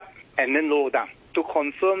and then lower down to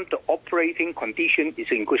confirm the operating condition is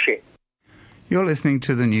in good shape. You're listening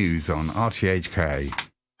to the news on RTHK.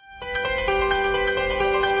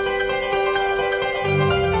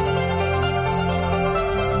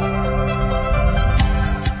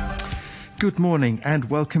 Good morning and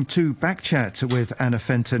welcome to Backchat with Anna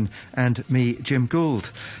Fenton and me, Jim Gould.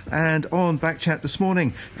 And on Backchat this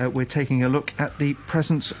morning, we're taking a look at the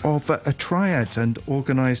presence of triads and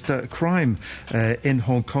organised crime in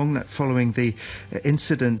Hong Kong following the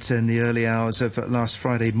incident in the early hours of last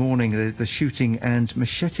Friday morning, the shooting and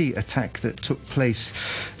machete attack that took place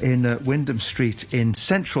in Wyndham Street in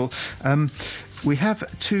Central. We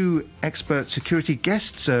have two expert security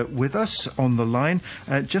guests with us on the line.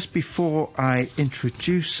 Just before I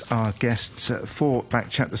introduce our guests for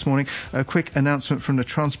Backchat this morning, a quick announcement from the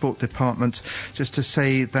Transport Department just to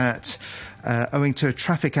say that owing to a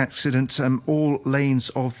traffic accident, all lanes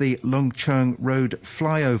of the Lung Chung Road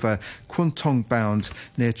flyover, Kwun Tong bound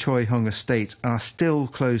near Choi Hung Estate, are still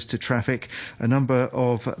closed to traffic. A number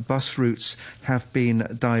of bus routes have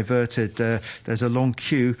been diverted. There's a long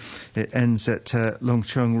queue. It ends at Lung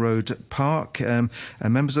Chung Road Park.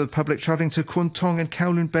 Members of the public travelling to Kwun Tong and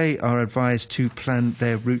Kowloon Bay are advised to plan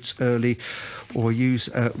their routes early or use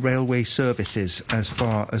railway services as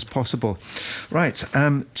far as possible. Right,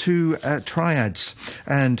 to Triads,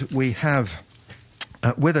 and we have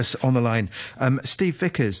with us on the line Steve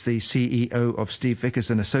Vickers, the CEO of Steve Vickers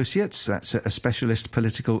and Associates. That's a specialist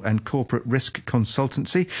political and corporate risk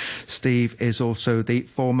consultancy. Steve is also the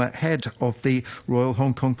former head of the Royal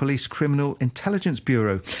Hong Kong Police Criminal Intelligence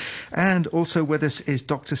Bureau. And also with us is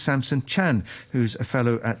Dr. Samson Chan, who's a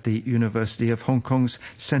fellow at the University of Hong Kong's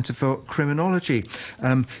Centre for Criminology.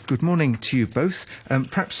 Good morning to you both.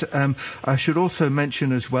 Perhaps I should also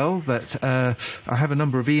mention as well that I have a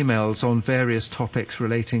number of emails on various topics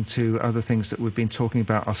relating to other things that we've been talking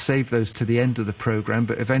about. I'll save those to the end of the programme,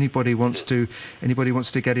 but if anybody wants to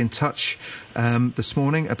get in touch this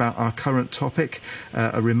morning about our current topic,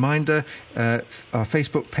 a reminder, our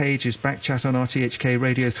Facebook page is Backchat on RTHK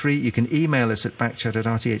Radio 3. You can email us at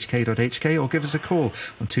backchat@rthk.hk or give us a call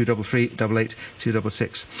on 233 88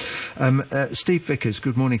 266. Steve Vickers,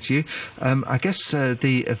 good morning to you. I guess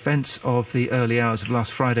the events of the early hours of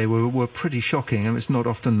last Friday were pretty shocking, and it's not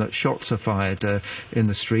often that shots are fired in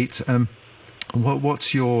the street.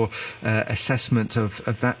 What's your assessment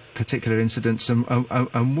of that particular incident,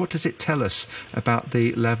 and what does it tell us about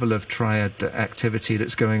the level of triad activity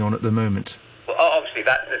that's going on at the moment? Well, obviously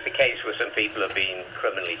that's the case where some people have been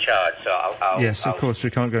criminally charged, so Yes, of course,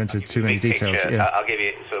 we can't go into too many details. Yeah. I'll give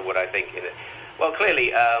you sort of what I think in it. Well,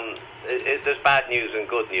 clearly, there's bad news and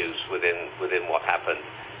good news within what happened.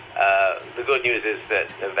 The good news is that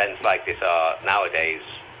events like this are nowadays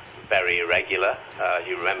very irregular.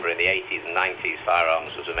 You remember in the 80s and 90s,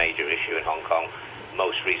 firearms was a major issue in Hong Kong.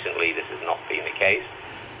 Most recently, this has not been the case.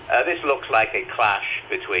 This looks like a clash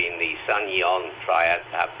between the Sun Yon triad,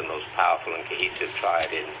 perhaps the most powerful and cohesive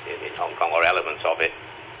triad in Hong Kong, or elements of it,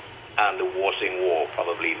 and the War Sing War,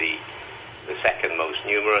 probably the second most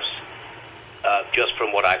numerous. Just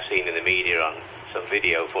from what I've seen in the media on some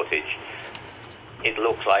video footage, it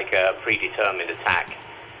looks like a predetermined attack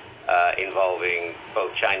involving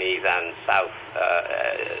both Chinese and South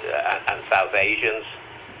Asians.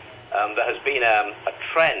 There has been a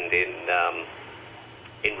trend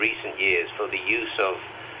in recent years for the use of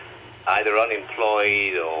either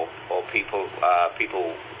unemployed or people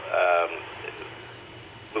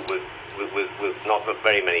with not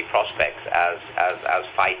very many prospects as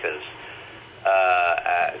fighters.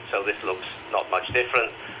 So this looks not much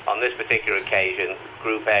different. On this particular occasion,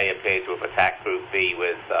 Group A appeared to have attacked Group B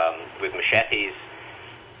with machetes.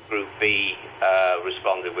 Group B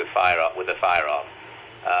responded with a firearm.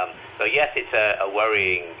 So yes, it's a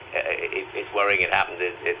worrying. It's worrying. It happened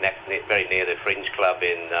very near the Fringe Club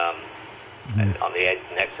on the edge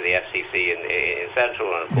next to the FCC in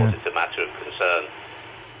Central, and of course it's a matter of concern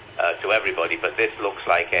to everybody. But this looks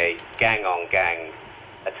like a gang-on-gang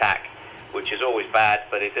attack, which is always bad,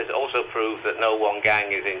 but it has also proved that no one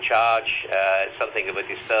gang is in charge. It's something of a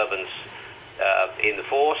disturbance in the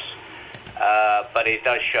force, but it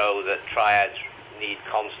does show that triads need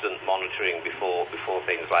constant monitoring before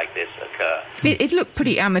things like this occur. It looked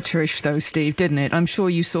pretty amateurish though, Steve, didn't it? I'm sure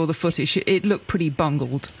you saw the footage. It looked pretty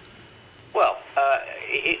bungled. Well,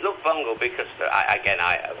 it looked bungled because,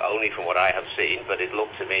 only from what I have seen, but it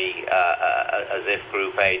looked to me as if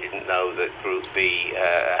Group A didn't know that Group B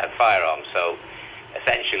had firearms. So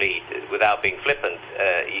essentially, without being flippant,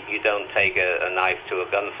 you don't take a knife to a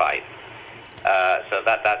gunfight. So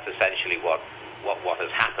that's essentially what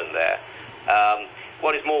has happened there.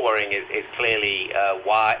 what is more worrying is clearly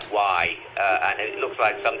why, and it looks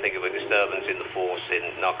like something of a disturbance in the force in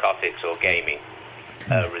narcotics or gaming,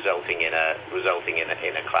 resulting in a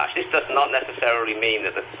clash. This does not necessarily mean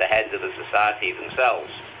that the heads of the society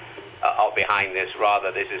themselves are behind this.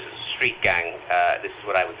 Rather, this is a street gang. This is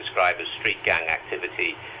what I would describe as street gang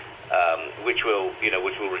activity, which has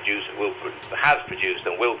produced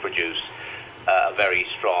and will produce a very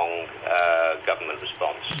strong government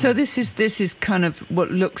response. So this is kind of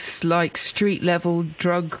what looks like street-level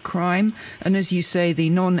drug crime, and as you say, the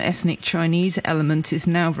non-ethnic Chinese element is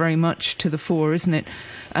now very much to the fore, isn't it?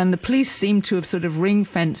 And the police seem to have sort of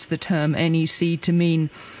ring-fenced the term NEC to mean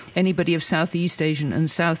anybody of Southeast Asian and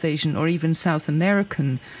South Asian or even South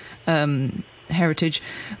American heritage,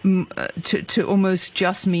 to almost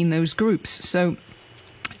just mean those groups. So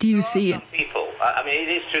do you see it? People, I mean,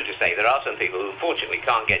 it is true to say there are some people who unfortunately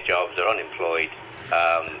can't get jobs, are unemployed,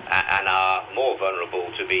 and are more vulnerable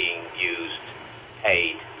to being used,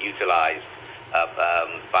 paid, utilised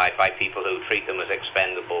by people who treat them as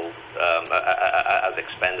expendable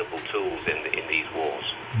tools in these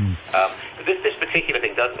wars. This particular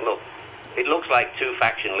thing doesn't look. It looks like two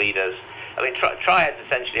faction leaders. I mean, triads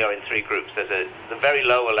essentially are in three groups. There's the very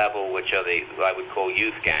lower level, which are what I would call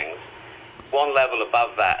youth gangs. One level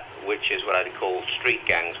above that, which is what I'd call street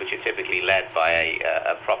gangs, which are typically led by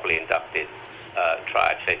a properly inducted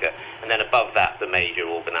triad figure. And then above that, the major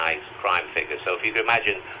organised crime figure. So if you can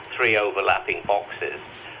imagine three overlapping boxes,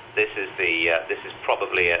 this is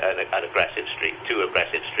probably two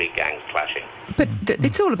aggressive street gangs clashing. But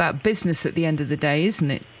it's all about business at the end of the day,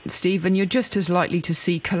 isn't it, Steve? And you're just as likely to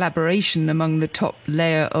see collaboration among the top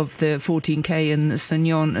layer of the 14K and the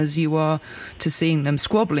Senyon as you are to seeing them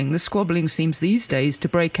squabbling. The squabbling seems these days to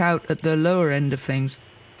break out at the lower end of things.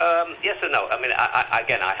 Yes and no. I mean,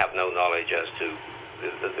 I have no knowledge as to.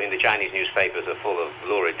 The Chinese newspapers are full of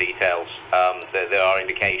lurid details. There are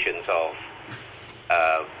indications of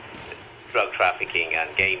drug trafficking and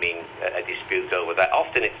gaming disputes over that.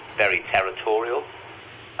 Often it's very territorial.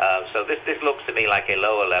 So this looks to me like a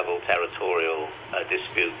lower level territorial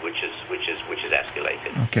dispute, which is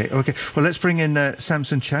escalated. Okay. Well, let's bring in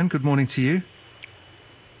Samson Chan. Good morning to you.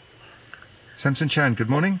 Samson Chan, good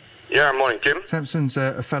morning. Yeah, morning, Jim. Samson's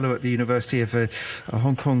a fellow at the University of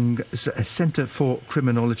Hong Kong's Centre for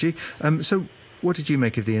Criminology. So what did you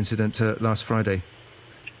make of the incident last Friday?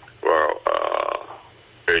 Well,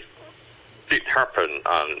 it did happen,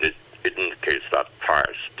 and it indicates that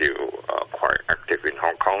triads still quite active in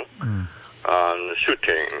Hong Kong. And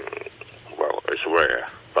shooting, well, is rare,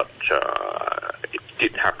 but it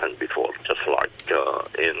did happen before, just like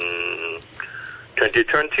in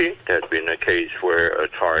 2020, there had been a case where a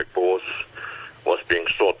triad boss was being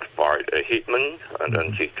sought by a hitman, and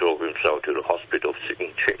then he drove himself to the hospital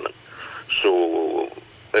seeking treatment. So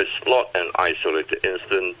it's not an isolated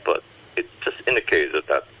incident, but it just indicated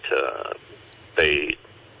that they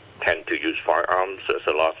tend to use firearms as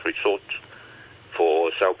a last resort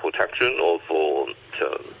for self-protection or for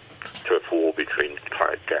turf war between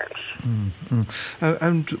triad gangs.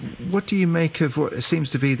 And what do you make of what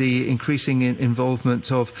seems to be the increasing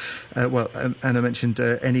involvement of, and I mentioned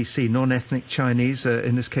NEC, non-ethnic Chinese,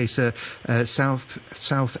 in this case,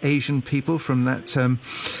 South Asian people from that,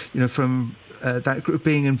 from that group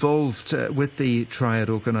being involved with the triad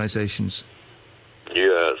organisations?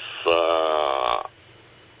 Yes,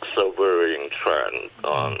 it's a worrying trend,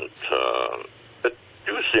 and it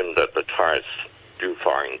do seem that the triads do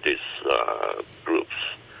find these groups,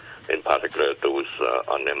 in particular those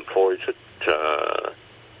unemployed,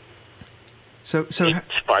 need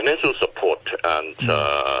financial support and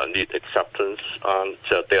need acceptance, and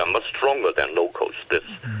they are much stronger than locals.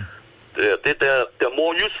 They're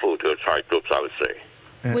more useful to the triad groups, I would say.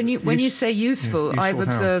 When you say useful, I've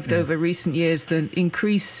observed over recent years the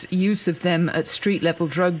increased use of them at street-level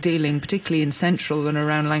drug dealing, particularly in central and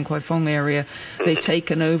around Lang Kwai Fong area. They've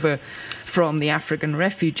taken over from the African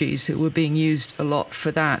refugees who were being used a lot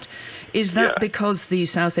for that. Is that because the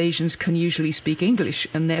South Asians can usually speak English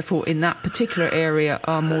and therefore in that particular area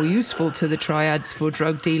are more useful to the triads for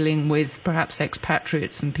drug dealing with perhaps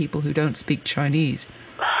expatriates and people who don't speak Chinese?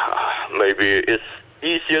 Maybe it's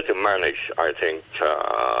easier to manage, I think,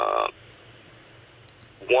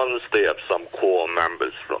 once they have some core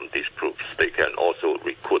members from these groups, they can also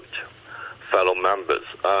recruit fellow members.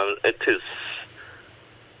 It is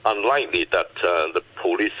unlikely that the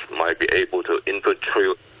police might be able to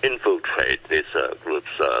infiltrate these groups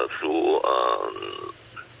through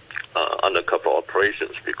undercover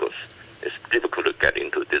operations, because it's difficult to get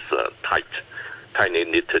into these tiny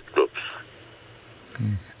knitted groups.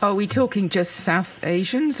 Are we talking just South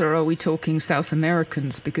Asians, or are we talking South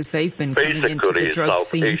Americans? Because they've been coming into the drug South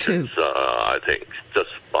scene Asians, too. I think, just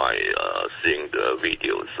by seeing the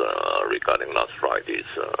videos regarding last Friday's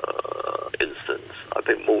instance, I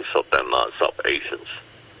think most of them are South Asians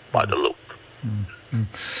by the look.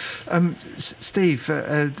 Steve,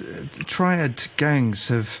 triad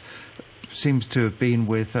gangs seems to have been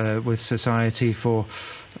with society for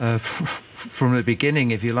from the beginning,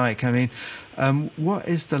 if you like. I mean, what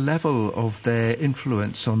is the level of their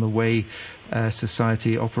influence on the way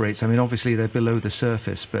society operates? I mean, obviously they're below the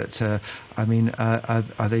surface, but I mean,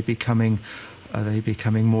 are they becoming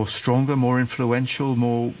more stronger, more influential,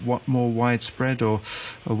 more widespread, or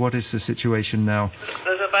what is the situation now?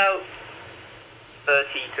 There's about 30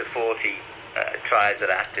 to 40 triads that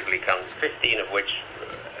actively come, 15 of which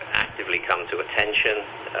actively come to attention.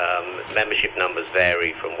 Membership numbers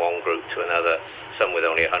vary from one group to another, some with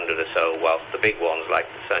only 100 or so, whilst the big ones like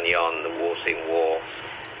the Sun Yon, the War Sing War,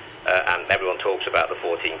 and everyone talks about the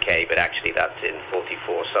 14K, but actually that's in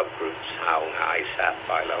 44 subgroups, Haung, ISAP,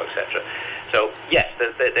 Fello, etc. So yes,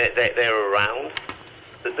 they're around.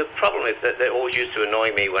 The problem is that they always used to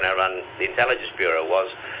annoy me when I ran the Intelligence Bureau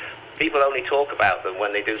was people only talk about them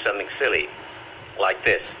when they do something silly, like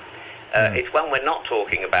this. It's when we're not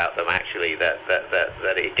talking about them, actually, that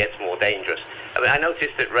it gets more dangerous. I mean, I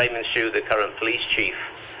noticed that Raymond Hsu, the current police chief,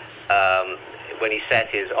 when he set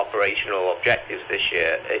his operational objectives this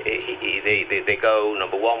year, they go,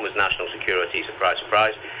 number one was national security, surprise,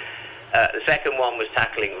 surprise. The second one was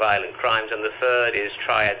tackling violent crimes, and the third is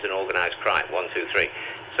triads and organized crime, 1, 2, 3.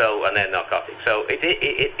 So, and then narcotics. So it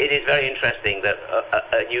is very interesting that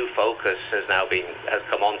a new focus has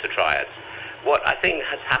come on to triads. What I think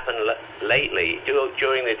has happened lately,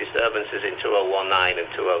 during the disturbances in 2019 and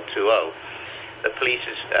 2020, the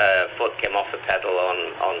police's foot came off the pedal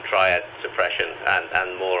on triad suppression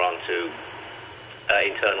and more onto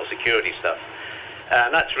internal security stuff.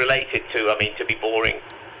 And that's related to, I mean, to be boring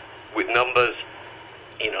with numbers,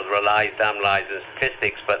 there are lies, damn lies and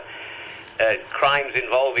statistics, but crimes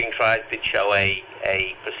involving triads did show a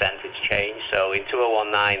percentage change. So in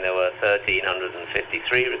 2019 there were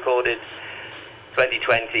 1,353 recorded.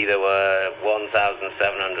 2020 there were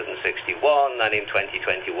 1,761, and in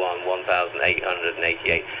 2021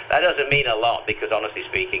 1,888. That doesn't mean a lot because, honestly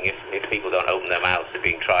speaking, if people don't open their mouths to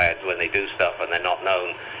being triads when they do stuff and they're not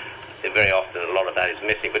known, then very often a lot of that is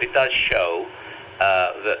missing. But it does show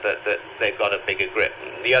that they've got a bigger grip.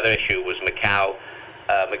 The other issue was Macau.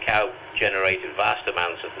 Macau generated vast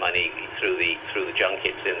amounts of money through the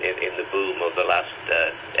junkets in the boom of the last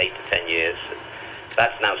 8 to 10 years.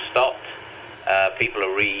 That's now stopped. People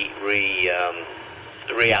are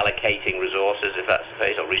reallocating resources, if that's the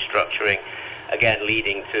case, or restructuring, again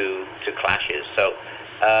leading to clashes. So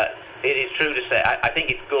it is true to say, I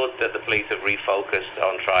think it's good that the police have refocused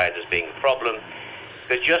on triads as being a problem,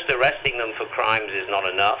 because just arresting them for crimes is not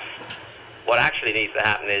enough. What actually needs to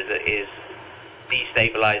happen is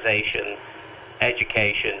destabilization,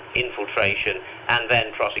 education, infiltration, and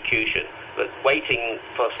then prosecution. But waiting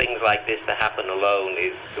for things like this to happen alone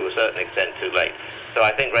is, to a certain extent, too late. So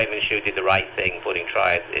I think Raymond Hsu did the right thing, putting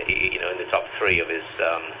triads, in the top 3 of his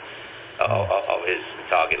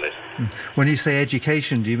target list. When you say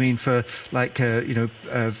education, do you mean for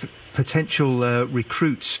potential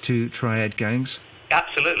recruits to triad gangs?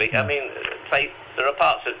 Absolutely. I mean, there are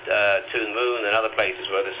parts of Toon Moon and other places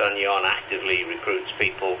where the Sun Yon actively recruits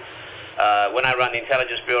people. When I ran the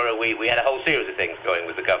Intelligence Bureau, we had a whole series of things going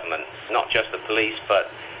with the government, not just the police,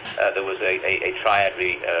 but there was a triad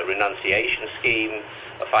renunciation scheme,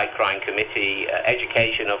 a fight crime committee,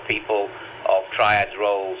 education of people of triads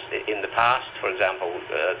roles in the past, for example,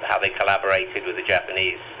 how they collaborated with the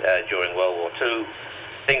Japanese during World War II,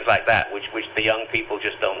 things like that, which the young people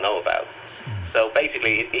just don't know about. So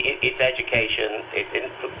basically, it's education,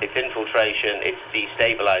 it's infiltration, it's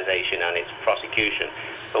destabilization, and it's prosecution.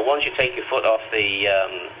 But once you take your foot off the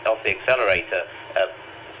accelerator,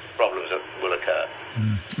 problems will occur.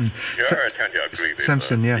 Yeah, I tend to agree with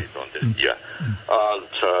Samson, Steve on this. Yeah.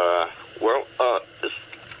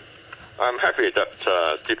 I'm happy that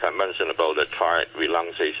Steve had mentioned about the triad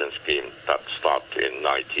renunciation scheme that started in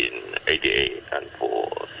 1988, and for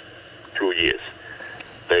 2 years.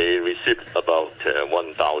 They received about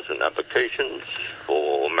 1,000 applications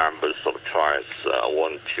for members of triads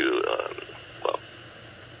want to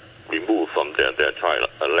remove from their triad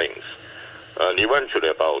links. And eventually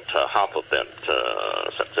about half of them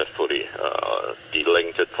successfully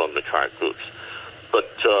delinked from the triad groups. But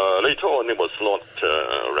later on it was not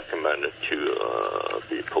recommended to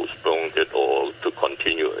be postponed or to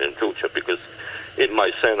continue in future, because it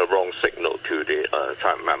might send a wrong signal to the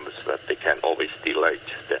tribe members that they can always delay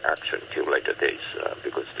the action till later days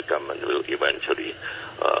because the government will eventually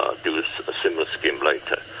do a similar scheme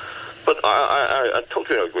later. But I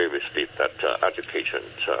totally agree with Steve that education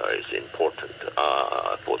is important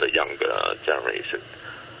for the younger generation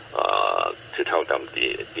to tell them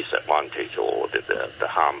the disadvantage or the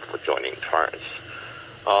harm for joining tribes.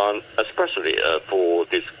 Especially for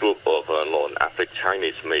this group of non-ethnic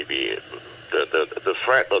Chinese, maybe the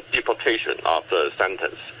threat of deportation after a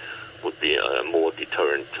sentence would be a more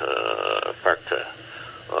deterrent factor,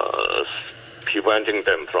 preventing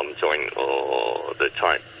them from joining the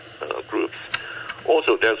tribe groups.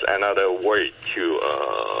 Also, there's another way to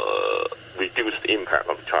reduce the impact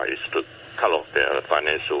of tribes to cut off their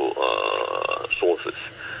financial sources.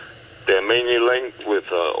 They're mainly linked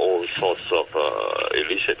with all sorts of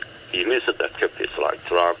illicit activities like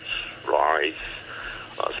drugs, rice,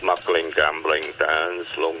 smuggling, gambling, dance,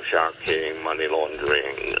 loan sharking, money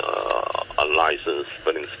laundering, unlicensed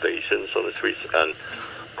filling stations on the streets, and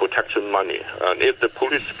protection money. And if the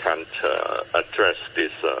police can't address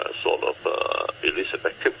this sort of illicit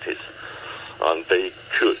activities, they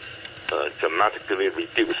could dramatically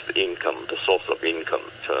reduce the income, the source of income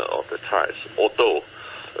of the tribes. Although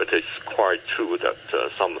it is quite true that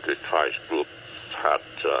some of the tribes groups had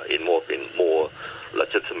involved in more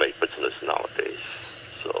legitimate business nowadays.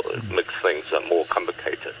 So it makes things more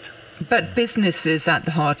complicated. But business is at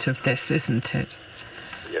the heart of this, isn't it?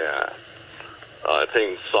 Yeah. I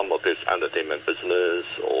think some of this entertainment business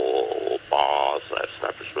or bars,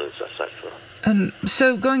 establishments, etc.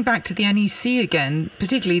 So going back to the NEC again,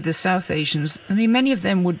 particularly the South Asians, I mean, many of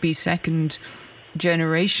them would be second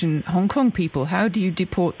generation Hong Kong people. How do you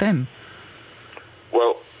deport them?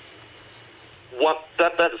 Well,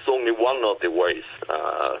 that is only one of the ways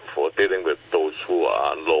for dealing with those who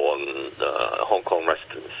are non-Hong Kong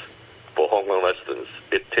residents. For Hong Kong residents,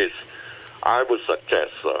 it is, I would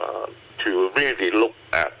suggest, to really look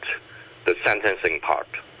at the sentencing part.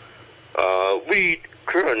 We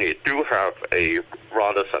currently do have a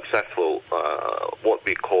rather successful, what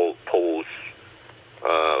we call post-release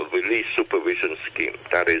supervision scheme.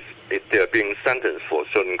 That is, if they're being sentenced for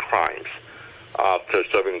certain crimes, after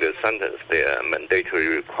serving their sentence, they are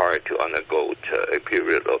mandatorily required to undergo a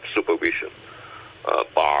period of supervision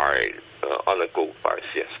undergo by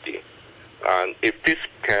CSD. And if this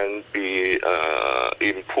can be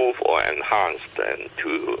improved or enhanced and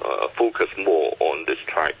to focus more on these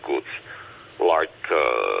tribe groups, like,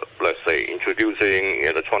 let's say, introducing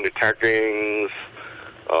electronic taggings,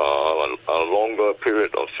 a longer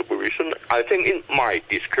period of supervision, I think it might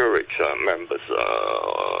discourage members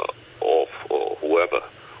of whoever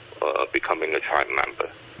becoming a tribe member.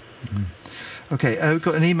 Mm-hmm. Okay, we've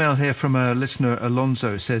got an email here from a listener,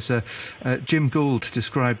 Alonso. It says, Jim Gould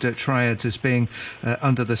described Triads as being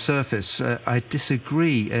under the surface. I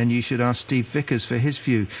disagree, and you should ask Steve Vickers for his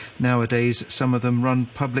view. Nowadays, some of them run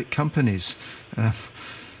public companies.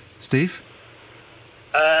 Steve?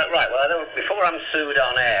 Right, well, I don't, before I'm sued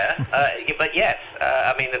on air, but yes,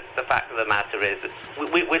 I mean, the fact of the matter is that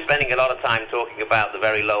we're spending a lot of time talking about the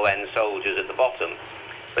very low-end soldiers at the bottom.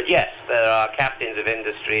 But yes, there are captains of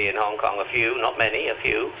industry in Hong Kong, a few, not many, a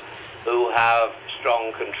few, who have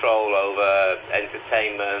strong control over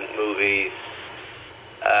entertainment, movies,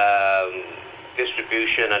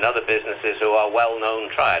 distribution, and other businesses who are well-known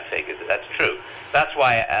triad figures. That's true. That's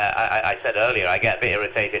why I said earlier, I get a bit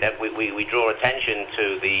irritated. We draw attention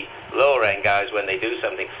to the lower-end guys when they do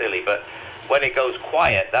something silly, but when it goes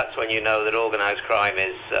quiet, that's when you know that organised crime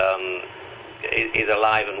is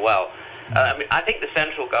alive and well. I mean, I think the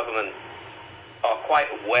central government are quite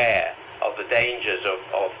aware of the dangers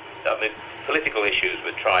of political issues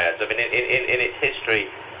with triads. I mean, in its history,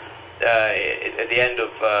 at the end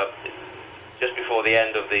of just before the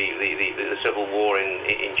end of the civil war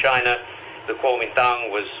in China, the Kuomintang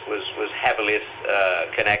was heavily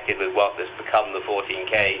connected with what has become the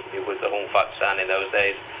 14K. It was the Hong Fat San in those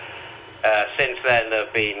days. Since then, there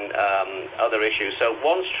have been other issues. So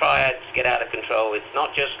once triads get out of control, it's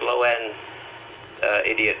not just low-end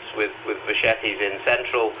idiots with machetes in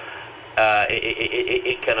Central.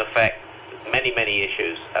 It can affect many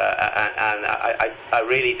issues. And I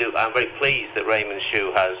really do. I'm very pleased that Raymond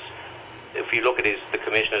Hsu has, if you look at the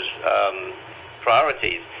Commissioner's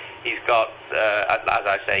priorities, he's got, as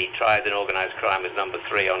I say, triads and organised crime as number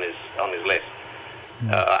 3 on his list,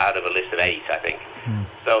 out of a list of 8, I think.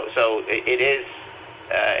 So it is.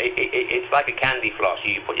 It's like a candy floss.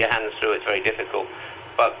 You put your hands through, it's very difficult.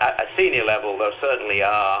 But at a senior level, there certainly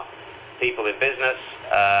are people in business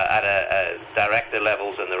at a director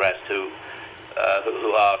levels and the rest who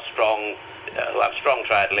are strong who have strong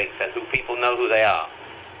triad links and who people know who they are.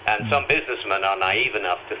 And some businessmen are naive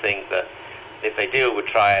enough to think that if they deal with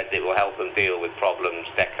triads, it will help them deal with problems,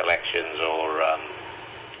 debt collections, or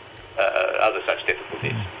other such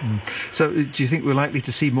difficulties. So do you think we're likely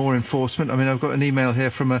to see more enforcement? I mean, I've got an email here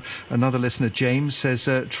from another listener, James, says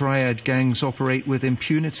triad gangs operate with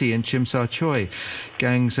impunity in Chim Sa Choi.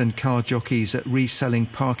 Gangs and car jockeys reselling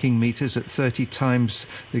parking meters at 30 times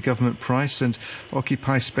the government price and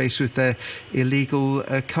occupy space with their illegal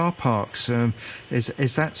car parks.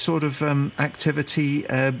 Is that sort of activity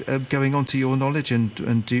going on to your knowledge, and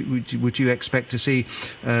would you expect to see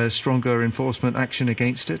stronger enforcement action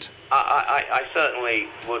against it? I certainly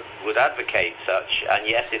would advocate such, and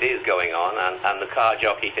yes, it is going on, and the car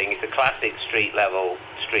jockey thing is a classic street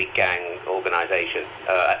gang organisation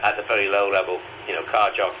at a very low level, car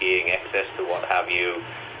jockeying, access to what have you,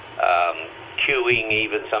 queuing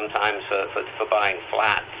even sometimes for buying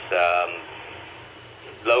flats,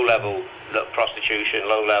 low-level prostitution,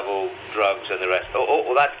 low-level drugs and the rest,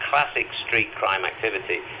 all that classic street crime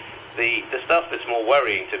activity. The stuff that's more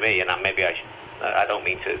worrying to me, and maybe I don't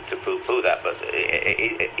mean to poo-poo that, but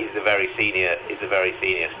it is the very senior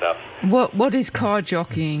stuff. What is car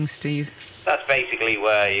jockeying, Steve? That's basically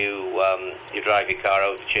where you drive your car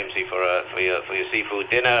over to Chimsey for your seafood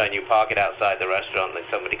dinner, and you park it outside the restaurant, and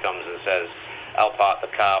somebody comes and says, "I'll park the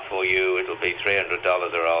car for you. It'll be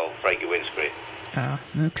 $300, or I'll break your windscreen." Ah,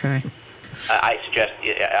 okay. I suggest,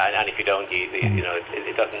 and if you don't,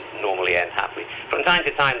 it doesn't normally end happily. From time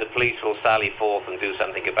to time, the police will sally forth and do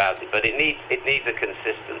something about it, but it needs a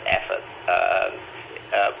consistent effort.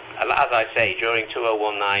 As I say, during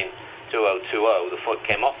 2019, 2020, the foot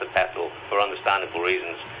came off the pedal for understandable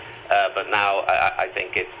reasons, but now I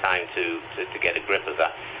think it's time to get a grip of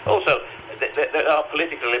that. Also, there are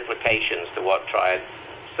political implications to what triads.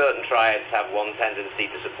 Certain triads have one tendency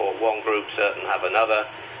to support one group, certain have another.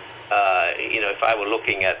 If I were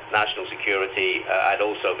looking at national security, I'd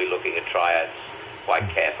also be looking at triads quite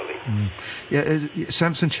carefully. Yeah,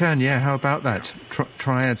 Samson Chan, how about that?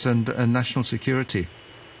 Triads and national security?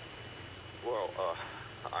 Well,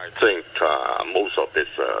 I think most of this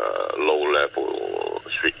low-level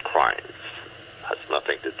street crimes has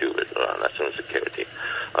nothing to do with national security.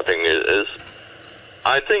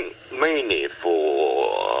 I think mainly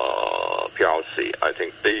for PRC, I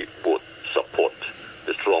think they would support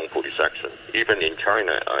the strong police action. Even in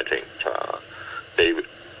China, I think they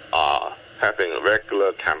are having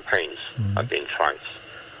regular campaigns against triads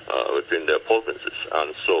within their provinces.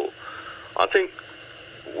 And so I think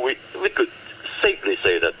we could safely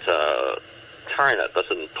say that China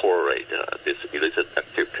doesn't tolerate these illicit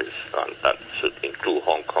activities, and that should include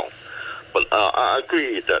Hong Kong. But I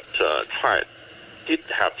agree that triad did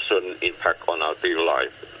have certain impact on our daily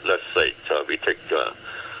life. Let's say we take the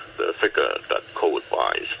figure that quoted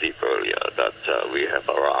by Steve earlier, that we have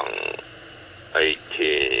around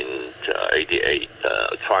 88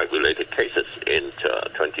 triad-related cases in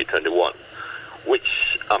 2021,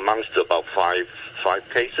 which amounts to about five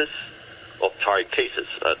cases of triad cases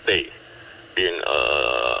a day being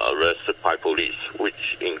arrested by police,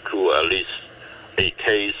 which include at least a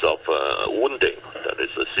case of wounding, that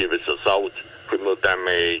is a serious assault, criminal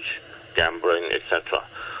damage, gambling, etc.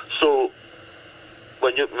 So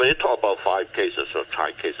when you talk about 5 cases of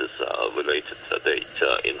triad cases related to date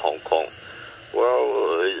in Hong Kong,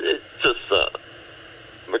 well, it just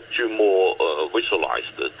makes you more visualize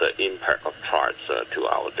the impact of triads to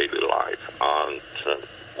our daily life. And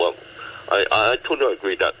I totally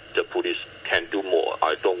agree that the police can do more.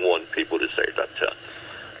 I don't want people to say that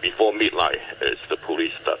before midnight it's the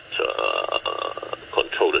police that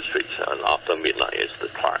control the streets, and after midnight it's the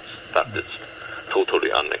triads. That is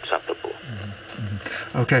totally unacceptable.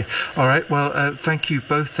 Okay, all right. Well, thank you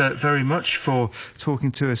both very much for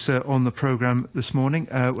talking to us on the programme this morning.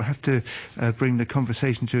 We'll have to bring the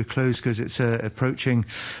conversation to a close because it's approaching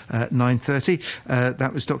 9:30.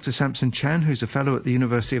 That was Dr. Samson Chan, who's a fellow at the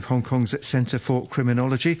University of Hong Kong's Centre for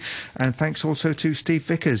Criminology. And thanks also to Steve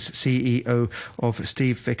Vickers, CEO of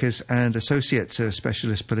Steve Vickers and Associates, a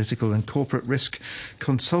specialist political and corporate risk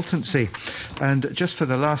consultancy. And just for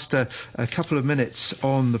the last couple of minutes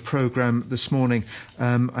on the programme this morning,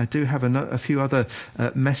 I do have a few other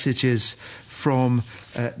messages from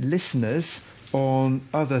listeners on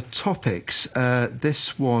other topics.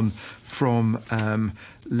 This one from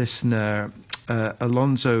listener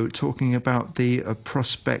Alonso talking about the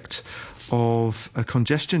prospect of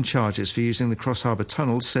congestion charges for using the Cross Harbour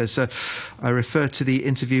tunnels. Says, I refer to the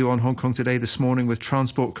interview on Hong Kong Today this morning with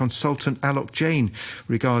transport consultant Alok Jain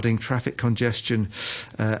regarding traffic congestion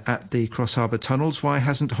at the Cross Harbour tunnels. Why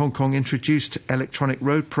hasn't Hong Kong introduced electronic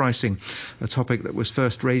road pricing, a topic that was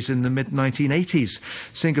first raised in the mid-1980s?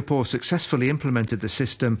 Singapore successfully implemented the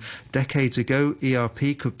system decades ago.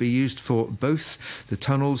 ERP could be used for both the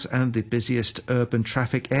tunnels and the busiest urban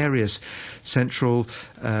traffic areas. Central,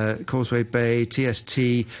 Causeway Bay,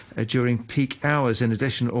 TST during peak hours. In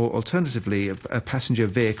addition, or alternatively, passenger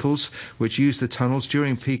vehicles which use the tunnels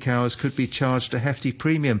during peak hours could be charged a hefty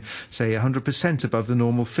premium, say 100% above the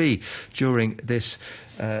normal fee during this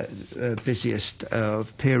busiest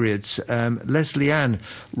of periods. Leslie Ann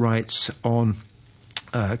writes on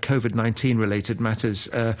COVID-19 related matters.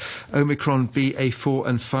 Omicron BA4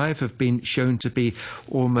 and 5 have been shown to be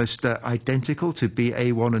almost identical to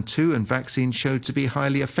BA1 and 2, and vaccines showed to be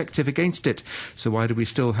highly effective against it. So why do we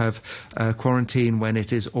still have quarantine when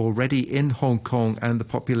it is already in Hong Kong and the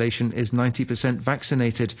population is 90%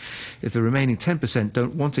 vaccinated? If the remaining 10%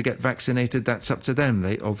 don't want to get vaccinated, that's up to them.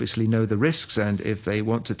 They obviously know the risks, and if they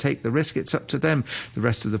want to take the risk, it's up to them. The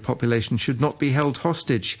rest of the population should not be held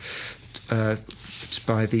hostage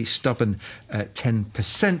by the stubborn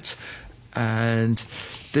 10%. And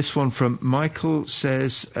this one from Michael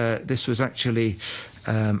says this was actually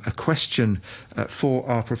a question for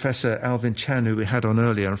our Professor Alvin Chan, who we had on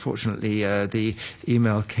earlier. Unfortunately, the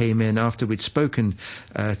email came in after we'd spoken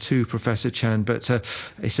to Professor Chan, but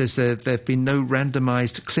he says there have been no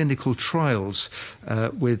randomised clinical trials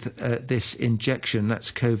with this injection, that's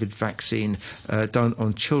COVID vaccine, done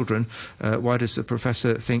on children. Why does the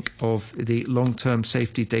Professor think of the long-term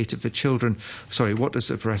safety data for children? Sorry, what does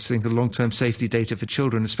the Professor think of long-term safety data for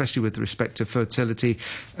children, especially with respect to fertility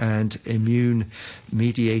and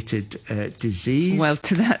immune-mediated disease? Well,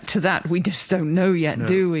 to that, we just don't know yet, no,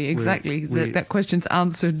 do we? Exactly. That question's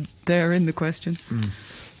answered there in the question.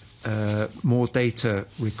 More data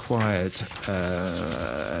required,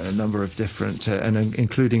 a number of different, and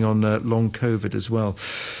including on long COVID as well.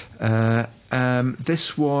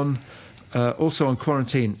 This one, also on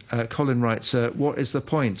quarantine, Colin writes, what is the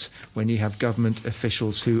point when you have government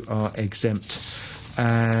officials who are exempt?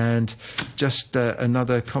 And just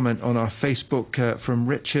another comment on our Facebook from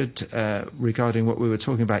Richard regarding what we were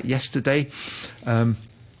talking about yesterday.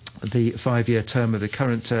 The 5-year term of the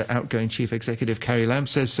current outgoing Chief Executive, Carrie Lam,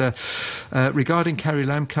 says, regarding Carrie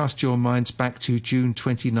Lam, cast your minds back to June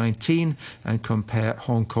 2019 and compare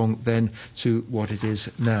Hong Kong then to what it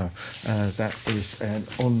is now. That is an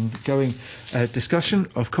ongoing discussion,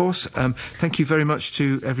 of course. Thank you very much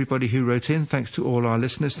to everybody who wrote in. Thanks to all our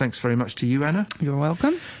listeners. Thanks very much to you, Anna. You're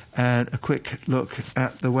welcome. And a quick look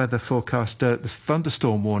at the weather forecast. The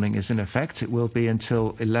thunderstorm warning is in effect. It will be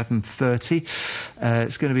until 11:30.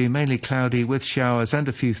 It's going to be mainly cloudy with showers and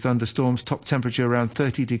a few thunderstorms. Top temperature around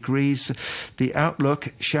 30 degrees. The outlook,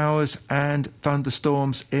 showers and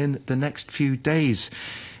thunderstorms in the next few days.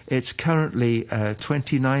 It's currently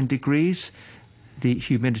 29 degrees. The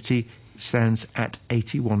humidity stands at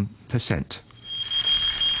 81%.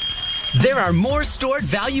 There are more stored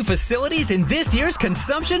value facilities in this year's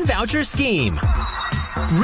consumption voucher scheme.